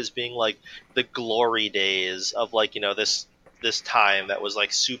perceived as being like the glory days of like this time that was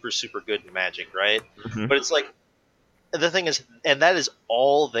like super good in Magic, right? Hmm. But it's like the thing is, and that is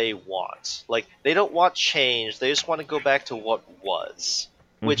all they want. Like they don't want change; they just want to go back to what was.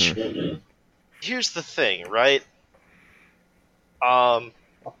 Which Hmm. here's the thing, right? Um,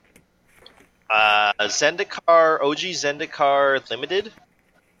 Zendikar, OG Zendikar Limited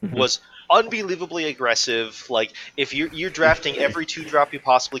Hmm. was unbelievably aggressive. Like if you're drafting every 2-drop you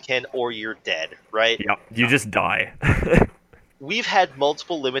possibly can, or you're dead, right? Yep, you just die. We've had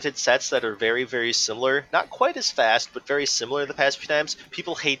multiple limited sets that are very similar, not quite as fast, but very similar the past few times.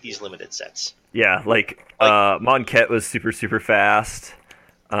 People hate these limited sets. Yeah, like Like Monket was super fast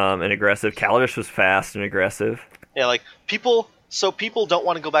and aggressive. Kaladesh was fast and aggressive. yeah, like people. So people don't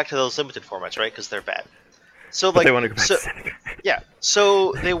want to go back to those limited formats, right? Because they're bad. So But they like want to go back so to Seneca. yeah,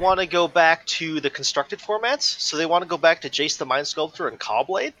 so they want to go back to the constructed formats. So they want to go back to Jace the Mind Sculptor and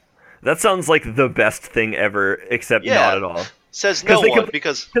Cawblade. That sounds like the best thing ever, except not Yeah, at all. says Because no one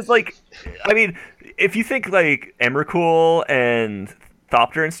because like, I mean, if you think like Emrakul and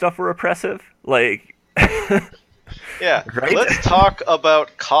Thopter and stuff were oppressive, like, yeah. right? Let's talk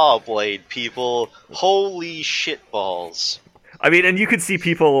about Cawblade, people. Holy shitballs. I mean, and you could see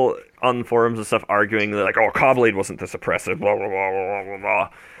people on forums and stuff arguing that, like, oh, Cobblade wasn't this oppressive, blah, blah, blah, blah, blah, blah.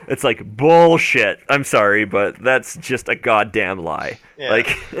 It's like, bullshit. I'm sorry, but that's just a goddamn lie. Yeah.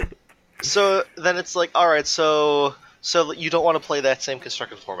 Like, So then it's like, all right, so you don't want to play that same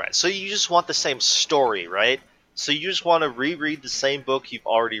constructed format. So you just want the same story, right? So you just want to reread the same book you've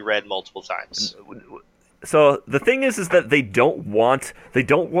already read multiple times. so the thing is that they don't want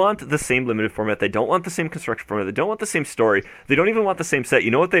the same limited format. They don't want the same construction format. They don't want the same story. They don't even want the same set.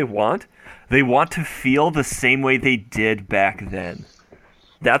 You know what they want? They want to feel the same way they did back then.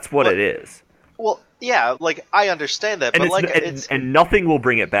 That's what But- it is. Well, yeah, like I understand that, And but and nothing will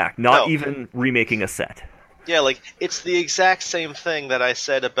bring it back. Not No. even remaking a set. yeah, like it's the exact same thing that I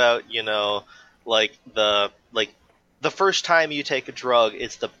said about like the first time you take a drug,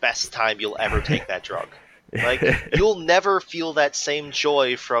 it's the best time you'll ever take that drug. Like you'll never feel that same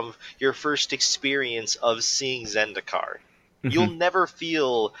joy from your first experience of seeing Zendikar. You'll never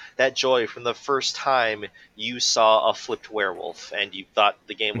feel that joy from the first time you saw a flipped werewolf and you thought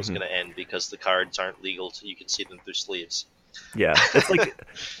the game was going to end because the cards aren't legal, so you can see them through sleeves. Yeah,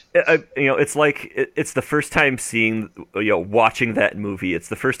 it's like, it's the first time seeing, watching that movie. It's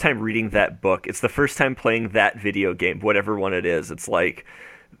the first time reading that book. It's the first time playing that video game, whatever one it is. It's like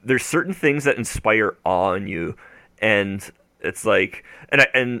there's certain things that inspire awe in you, and it's like,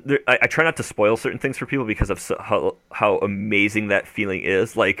 I try not to spoil certain things for people because of how amazing that feeling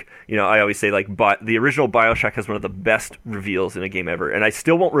is. Like, I always say like, the original BioShock has one of the best reveals in a game ever, and I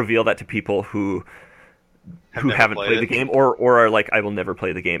still won't reveal that to people who Never haven't played the game or are like, I will never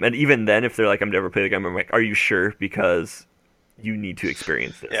play the game. And even then, if they're like, I'm never playing the game, I'm like, are you sure? Because you need to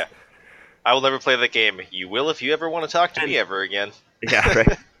experience this. Yeah. I will never play that game. You will if you ever want to talk to And me ever again. yeah,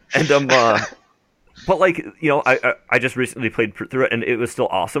 right. And but like I just recently played through it, and it was still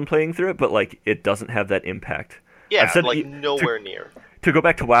awesome playing through it. But like it doesn't have that impact. I've Yeah, said like to nowhere near. to go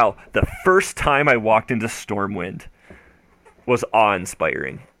back to WoW. The first time I walked into Stormwind was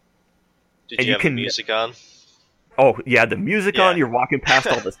awe-inspiring, Did and you you have the can. music on? Oh yeah, the music Yeah. on. You're walking past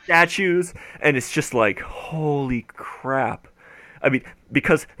all the statues, and it's just like holy crap. I mean,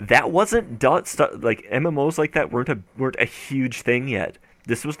 because that wasn't done. Like MMOs like that weren't a huge thing yet.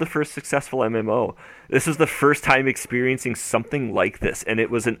 This was the first successful MMO. This was the first time experiencing something like this, and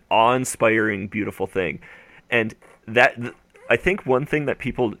it was an awe-inspiring, beautiful thing. And that I think one thing that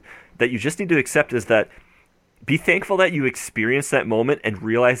you just need to accept is that be thankful that you experienced that moment and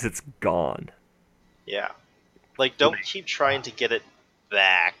realize it's gone. Yeah. Like, don't keep trying to get it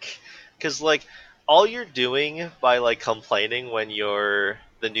back. Because, like, all you're doing by, like, complaining when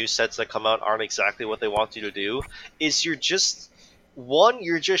the new sets that come out aren't exactly what they want you to do is you're just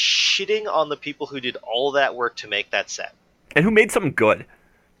shitting on the people who did all that work to make that set. And who made something good.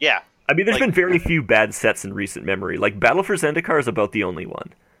 Yeah. I mean, there's Like, been very few bad sets in recent memory. Like, Battle for Zendikar is about the only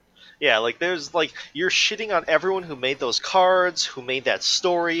one. yeah, like there's like you're shitting on everyone who made those cards, who made that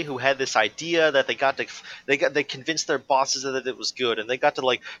story, who had this idea that they convinced their bosses that it was good, and they got to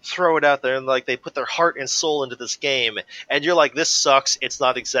like throw it out there and like they put their heart and soul into this game, and you're like, this sucks. It's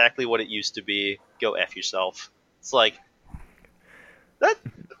not exactly what it used to be. Go F yourself. It's like that.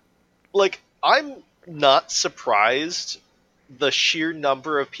 Like I'm not surprised the sheer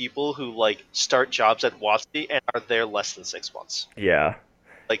number of people who like start jobs at WotC and are there less than 6 months. Yeah.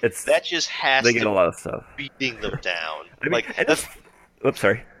 Like It's that just has they get to a lot of stuff. beating them down. I mean, Like and oops,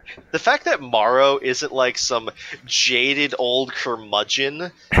 sorry. the fact that Morrow isn't like some jaded old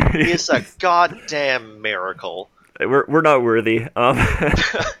curmudgeon is a goddamn miracle. We're not worthy.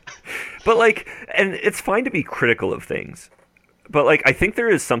 But like, and it's fine to be critical of things. But like, I think there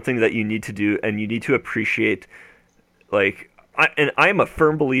is something that you need to do, and you need to appreciate. Like, I'm a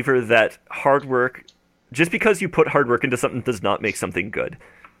firm believer that hard work, just because you put hard work into something, does not make something good.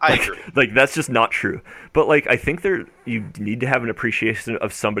 I Like, agree. like that's just not true. But like, I think you need to have an appreciation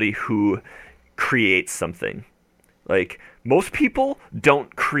of somebody who creates something. Like, most people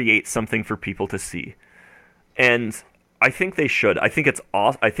don't create something for people to see, and I think they should. I think it's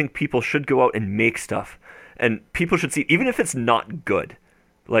awesome. I think people should go out and make stuff, and people should see, even if it's not good.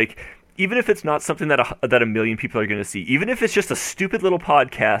 Like, even if it's not something that a million people are going to see, even if it's just a stupid little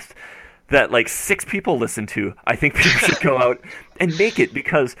podcast that like 6 people listen to, I think people should go out and make it,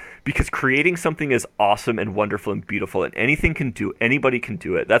 because creating something is awesome and wonderful and beautiful, and anybody can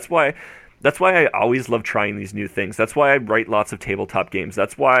do it. That's why I always love trying these new things. That's why I write lots of tabletop games.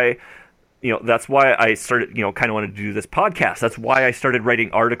 That's why I started, kind of wanted to do this podcast. That's why I started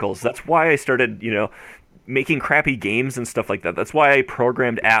writing articles. That's why I started, making crappy games and stuff like that. That's why I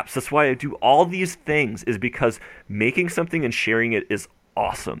programmed apps. That's why I do all these things, is because making something and sharing it is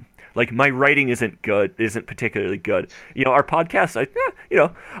awesome. Like, my writing isn't particularly good. Our podcast,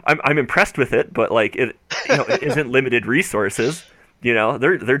 I'm impressed with it, but like it isn't limited resources.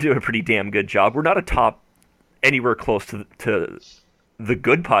 They're doing a pretty damn good job. We're not a top anywhere close to the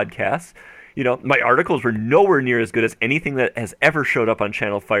good podcasts. My articles were nowhere near as good as anything that has ever showed up on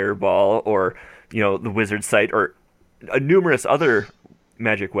Channel Fireball or the Wizard site or numerous other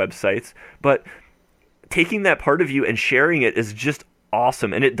Magic websites. But taking that part of you and sharing it is just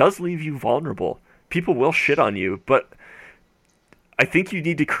awesome, and it does leave you vulnerable. People will shit on you, but I think you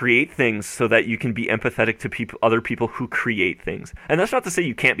need to create things so that you can be empathetic to other people who create things. And that's not to say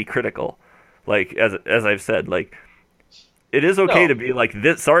you can't be critical. Like, as I've said, like, it is okay to be like,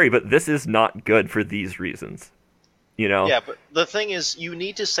 this. Sorry, but this is not good for these reasons. Yeah, but the thing is, you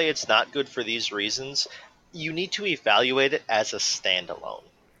need to say it's not good for these reasons. You need to evaluate it as a standalone.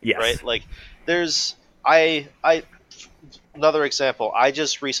 Yes. Right? Like, there's another example. I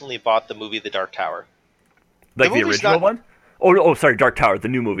just recently bought the movie The Dark Tower. Like the original one? Oh, sorry, Dark Tower, the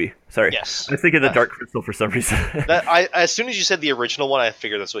new movie. Sorry. Yes. I was thinking of the Dark Crystal for some reason. As soon as you said the original one, I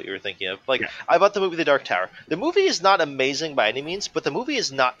figured that's what you were thinking of. Like, yeah. I bought the movie The Dark Tower. The movie is not amazing by any means, but the movie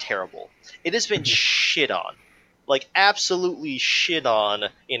is not terrible. It has been shit on. Like, absolutely shit on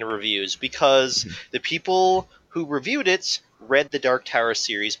in reviews, because the people who reviewed it read the Dark Tower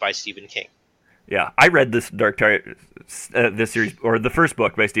series by Stephen King. Yeah, I read this Dark Tower, this series, or the first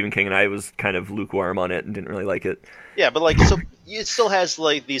book by Stephen King, and I was kind of lukewarm on it and didn't really like it. Yeah, but like, so it still has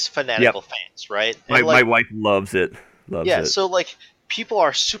like these fanatical fans, right? And my wife loves it. Loves it. So like, people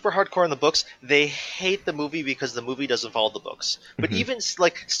are super hardcore in the books. They hate the movie because the movie doesn't follow the books. But even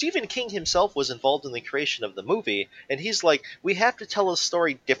like Stephen King himself was involved in the creation of the movie, and he's like, we have to tell a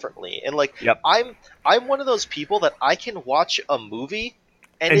story differently. And like, Yep. I'm one of those people that I can watch a movie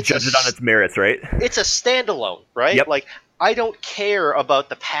and And judge it on its merits, right? it's a standalone, right? Yep. Like, I don't care about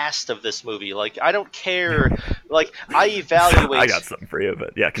the past of this movie. Like, I don't care. Like, I evaluate. I got something for you,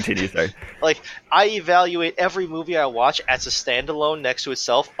 but yeah, continue. Sorry. Like, I evaluate every movie I watch as a standalone next to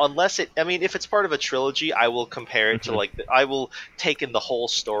itself, unless it. I mean, if it's part of a trilogy, I will compare it to like. I will take in the whole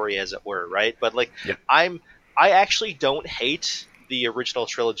story, as it were, right? But like, Yep. I actually don't hate the original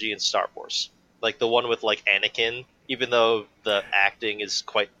trilogy in Star Wars, like the one with like Anakin, even though the acting is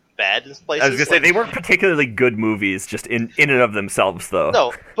quite bad in places. I was gonna say they weren't particularly good movies, just in and of themselves, though.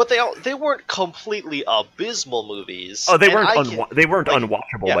 No, but they weren't completely abysmal movies. Oh, they and weren't. They weren't like,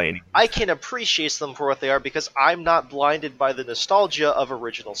 unwatchable yeah, by any means. I can appreciate them for what they are because I'm not blinded by the nostalgia of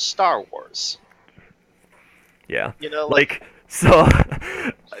original Star Wars. Yeah. You know, like so.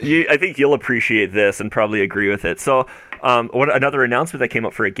 I think you'll appreciate this and probably agree with it. So, what another announcement that came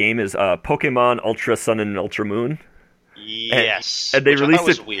up for a game is Pokemon Ultra Sun and Ultra Moon. Yes, and they released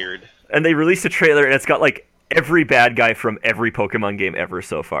was weird. And they released a trailer, and it's got like every bad guy from every Pokemon game ever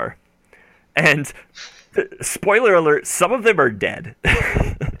so far. And spoiler alert, some of them are dead.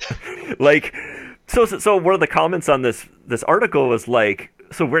 Like, so one of the comments on this article was like,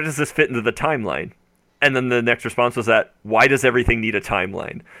 so where does this fit into the timeline? And then the next response was that, why does everything need a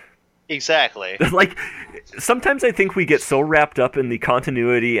timeline? Exactly. Like, sometimes I think we get so wrapped up in the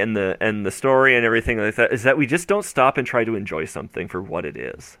continuity and the story and everything like that, is that we just don't stop and try to enjoy something for what it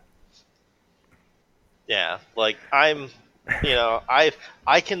is. Yeah, like I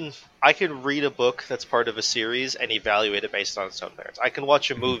can read a book that's part of a series and evaluate it based on its own merits. I can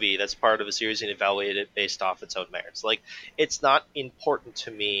watch a movie that's part of a series and evaluate it based off its own merits. Like, it's not important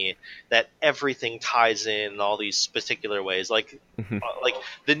to me that everything ties in all these particular ways. Like, like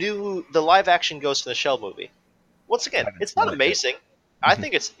the live action Ghost in the Shell movie. Once again, it's not amazing. I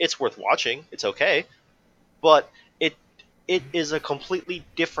think it's worth watching. It's okay, but it is a completely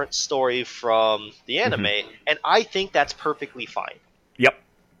different story from the anime, and I think that's perfectly fine. Yep.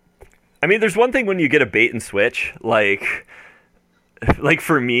 I mean, there's one thing when you get a bait and switch, like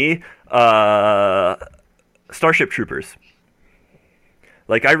for me, Starship Troopers.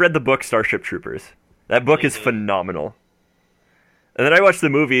 Like, I read the book Starship Troopers. That book is phenomenal. And then I watched the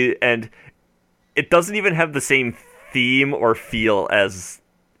movie, and it doesn't even have the same theme or feel as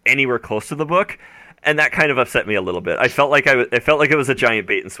anywhere close to the book. And that kind of upset me a little bit. I felt like it was a giant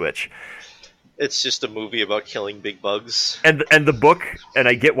bait and switch. It's just a movie about killing big bugs. And the book, and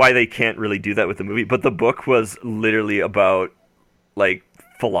I get why they can't really do that with the movie, but the book was literally about like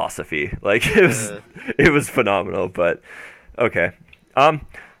philosophy. Like, it was phenomenal. But okay, I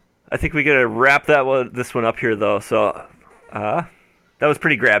think we gotta wrap this one up here though. So that was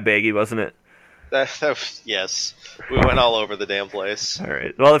pretty grab baggy, wasn't it? Yes. We went all over the damn place. All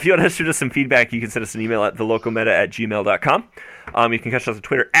right. Well, if you want to shoot us some feedback, you can send us an email at thelocalmeta@gmail.com. You can catch us on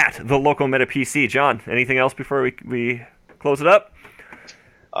Twitter at thelocalmetapc. John, anything else before we close it up?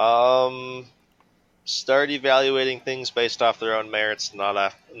 Start evaluating things based off their own merits, not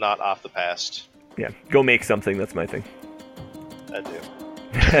off the past. Yeah. Go make something. That's my thing. I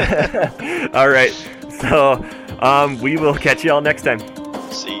do. All right. So we will catch you all next time.